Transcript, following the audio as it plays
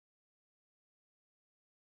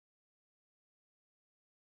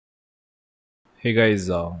Hey guys,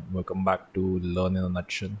 welcome back to Learn in a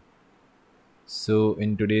Nutshell. So,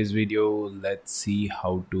 in today's video, let's see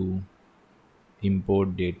how to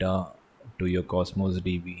import data to your Cosmos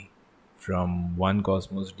DB from one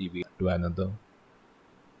Cosmos DB to another.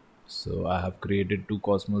 So, I have created two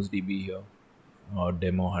Cosmos DB here,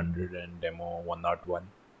 demo 100 and demo 101.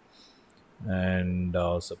 And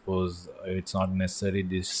suppose it's not necessary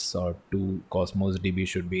this two Cosmos DB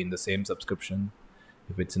should be in the same subscription.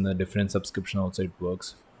 If it's in a different subscription also it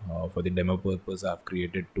works. For the demo purpose I've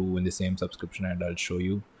created two in the same subscription, and I'll show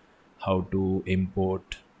you how to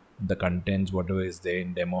import the contents whatever is there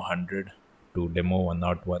in demo 100 to demo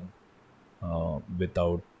 101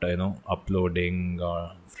 without uploading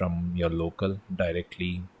from your local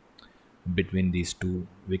directly. Between these two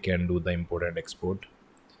we can do the import and export.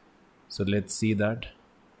 So let's see that.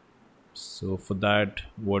 So for that,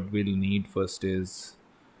 what we'll need first is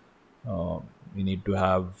uh, we need to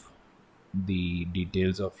have the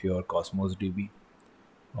details of your Cosmos DB,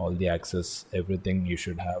 all the access, everything you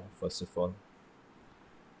should have first of all.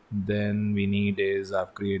 Then we need is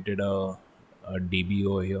I've created a DB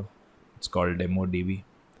over here. It's called demo DB,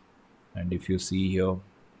 and if you see here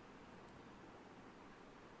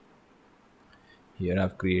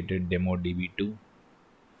I've created demo DB2.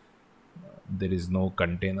 There is no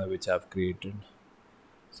container which I've created.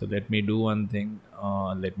 So let me do one thing.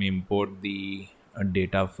 Let me import the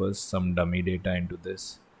data first, some dummy data into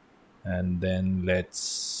this, and then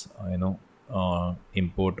let's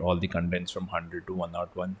import all the contents from 100 to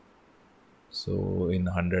 101. So in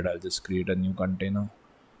 100, I'll just create a new container.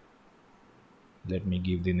 Let me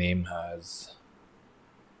give the name as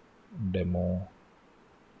demo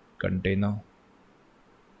container.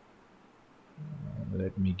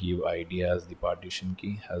 Let me give ID as the partition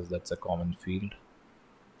key, as that's a common field.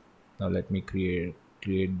 Now let me create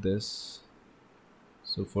this.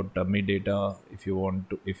 So for dummy data, if you want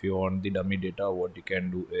the dummy data, what you can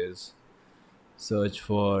do is search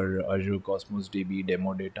for Azure Cosmos DB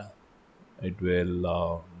demo data. It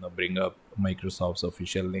will bring up Microsoft's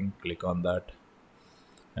official link. Click on that,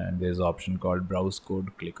 and there's an option called browse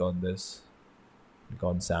code. Click on this, click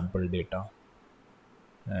on sample data,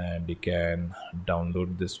 and you can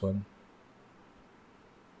download this one.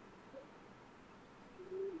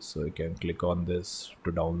 So you can click on this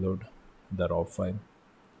to download the raw file.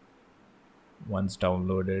 Once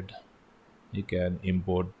downloaded, you can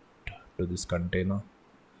import to this container.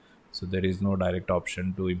 So there is no direct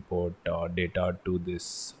option to import data to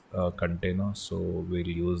this container, so we'll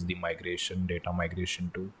use the data migration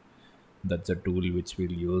tool. That's a tool which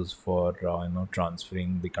we'll use for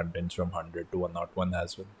transferring the contents from 100 to 101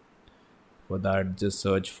 as well. For that, just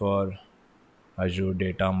search for Azure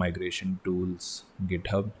Data Migration Tools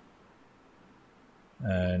GitHub,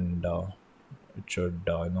 and it should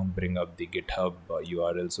bring up the GitHub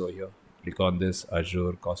URLs over here. Click on this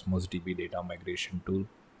Azure Cosmos DB Data Migration Tool.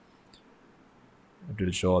 It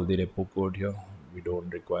will show all the repo code here. We don't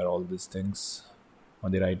require all these things.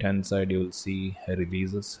 On the right hand side you will see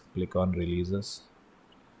releases. Click on releases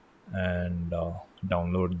and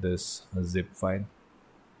download this zip file.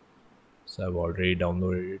 So I've already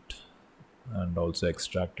downloaded it and also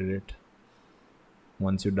extracted it.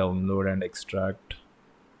 Once you download and extract,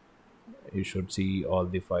 you should see all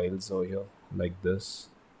the files over here like this,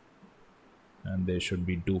 and there should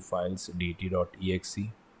be two files, dt.exe,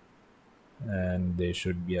 and there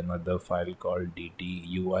should be another file called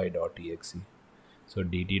dtui.exe. So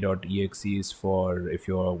dt.exe is for if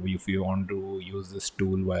you want to use this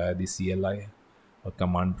tool via the CLI or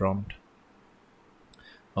command prompt,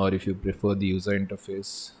 or if you prefer the user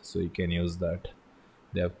interface, so you can use that.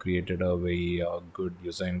 They have created a very good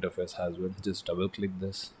user interface as well. Just double click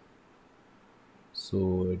this,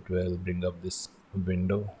 so it will bring up this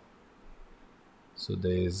window. So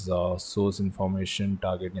there is source information,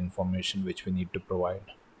 target information which we need to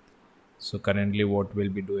provide. So currently what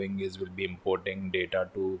we'll be doing is we'll be importing data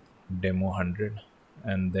to demo 100,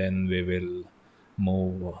 and then we will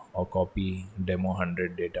move or copy demo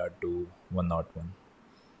 100 data to 101.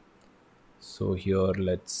 So here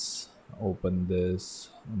let's open this,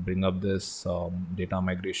 bring up this data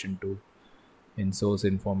migration tool. In source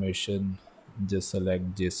information, just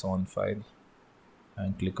select JSON file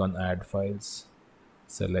and click on add files.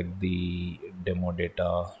 Select the demo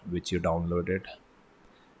data which you downloaded.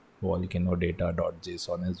 Volcano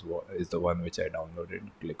data.json is the one which I downloaded.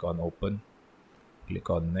 Click on open, click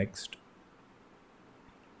on next.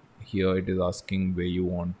 Here it is asking where you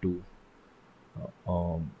want to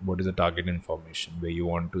what is the target information where you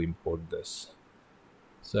want to import this.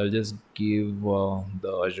 So I'll just give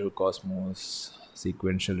the Azure Cosmos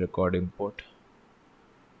sequential record import.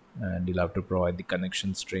 and you'll have to provide the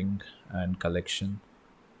connection string and collection.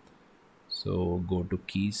 So go to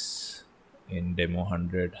keys. In demo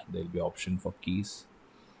 100 there'll be option for keys.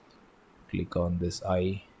 Click on this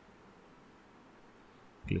I,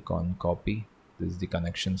 click on copy. This is the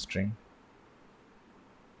connection string,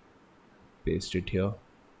 paste it here,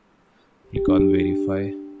 click on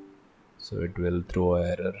verify. So it will throw an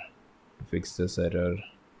error. To fix this error,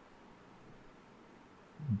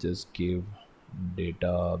 just give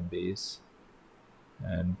database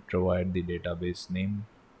and provide the database name.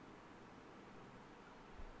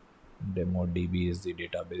 Demo DB is the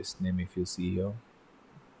database name. If you see here,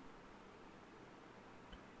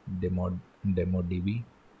 demo DB.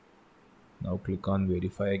 Now click on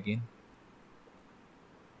verify again.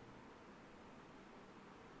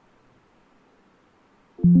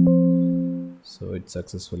 So it's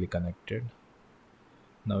successfully connected.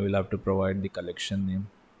 Now we'll have to provide the collection name.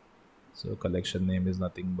 So collection name is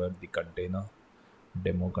nothing but the container.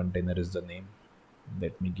 Demo container is the name.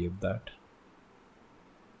 Let me give that.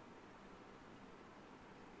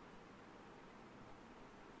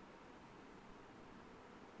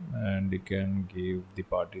 And you can give the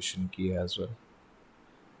partition key as well.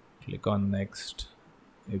 Click on next.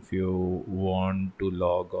 If you want to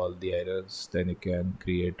log all the errors, then you can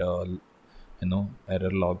create a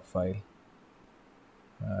error log file.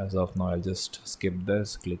 As of now, I'll just skip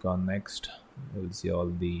this. Click on next. You'll see all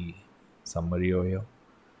the summary over here.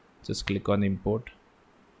 Just click on import.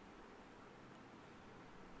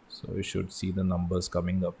 So you should see the numbers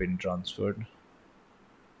coming up in transferred.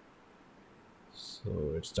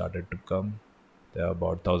 So it started to come. There are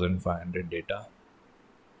about 1500 data.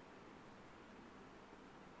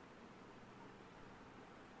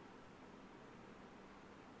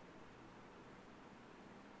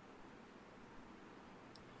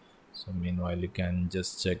 So meanwhile, you can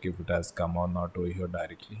just check if it has come or not over here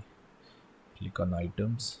directly. Click on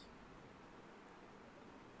items.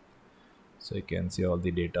 So you can see all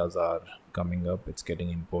the datas are coming up. It's getting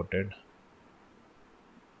imported.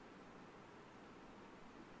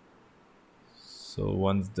 So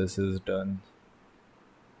once this is done,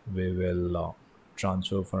 we will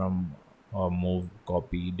transfer from or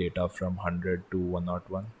copy data from 100 to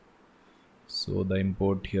 101. So the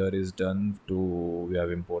import here is done. We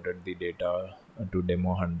have imported the data to demo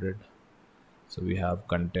 100. So we have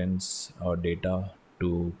contents or data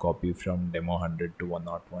to copy from demo 100 to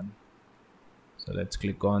 101. So let's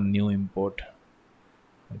click on new import.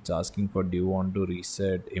 It's asking for, do you want to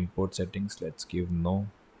reset import settings? Let's give no.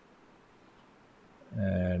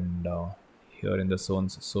 And here in the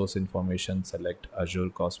source information, select Azure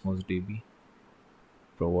Cosmos DB.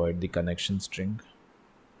 Provide the connection string.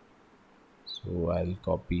 So I'll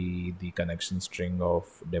copy the connection string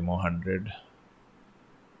of demo 100.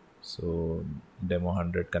 So demo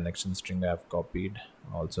 100 connection string I have copied.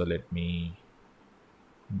 Also let me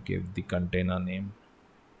give the container name.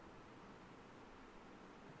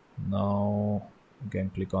 Now you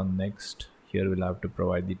can click on next. Here we'll have to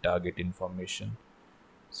provide the target information.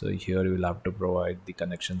 So here you will have to provide the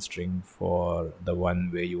connection string for the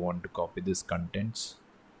one where you want to copy this contents.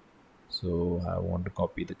 So I want to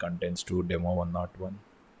copy the contents to demo 101.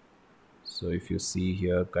 So if you see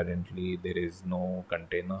here, currently there is no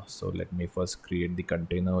container. So let me first create the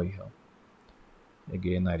container here.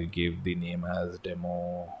 Again, I'll give the name as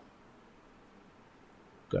demo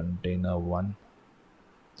container 1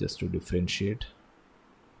 just to differentiate.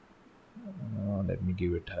 Let me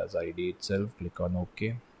give it as ID itself. Click on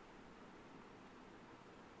OK.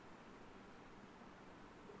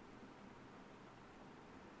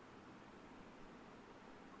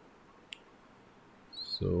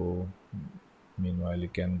 So meanwhile, you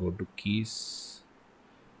can go to keys,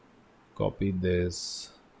 copy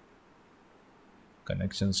this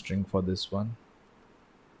connection string for this one.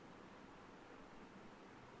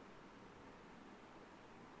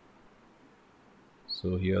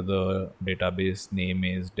 So here the database name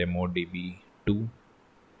is demo DB2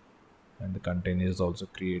 and the container is also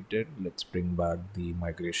created. Let's bring back the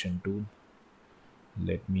migration tool.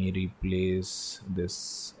 Let me replace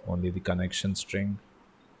this only the connection string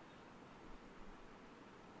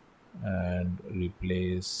and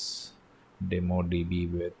replace demo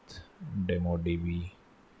DB with demo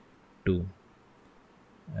DB2,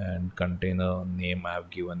 and container name I have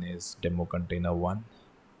given is demo container 1.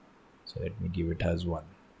 So let me give it as 1.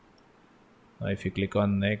 Now if you click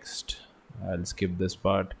on next, I'll skip this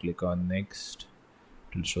part. Click on next.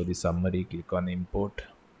 It will show the summary. Click on import.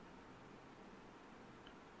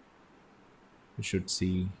 You should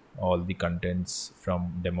see all the contents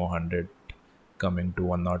from demo 100 coming to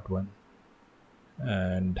 101.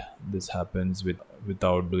 and this happens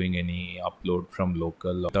without doing any upload from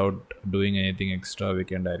local. Without doing anything extra, we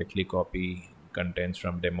can directly copy contents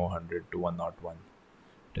from demo 100 to 101.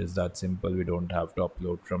 It is that simple. We don't have to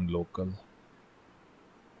upload from local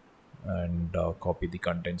and copy the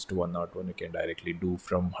contents to 101. We can directly do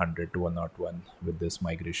from 100 to 101 with this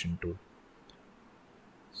migration tool.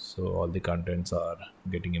 So all the contents are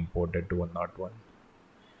getting imported to 101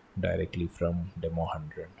 directly from demo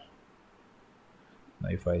 100. Now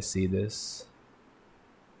if I see this,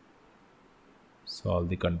 so all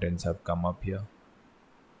the contents have come up here,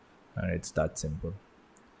 and it's that simple.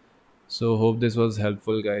 So hope this was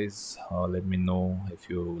helpful, guys. Let me know if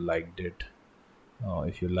you liked it.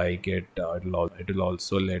 If you like it, it will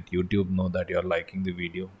also let YouTube know that you're liking the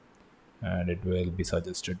video, and it will be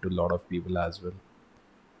suggested to a lot of people as well.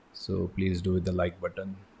 So please do hit the like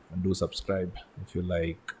button and do subscribe if you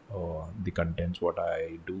like the contents what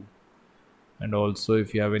I do. And also,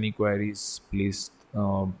 if you have any queries, please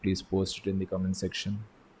post it in the comment section.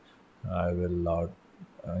 I will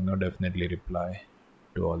definitely reply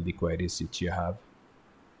to all the queries which you have.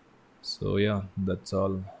 So yeah, that's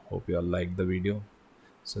all. Hope you all liked the video.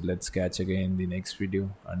 So let's catch again in the next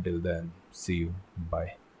video. Until then, see you.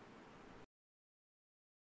 Bye.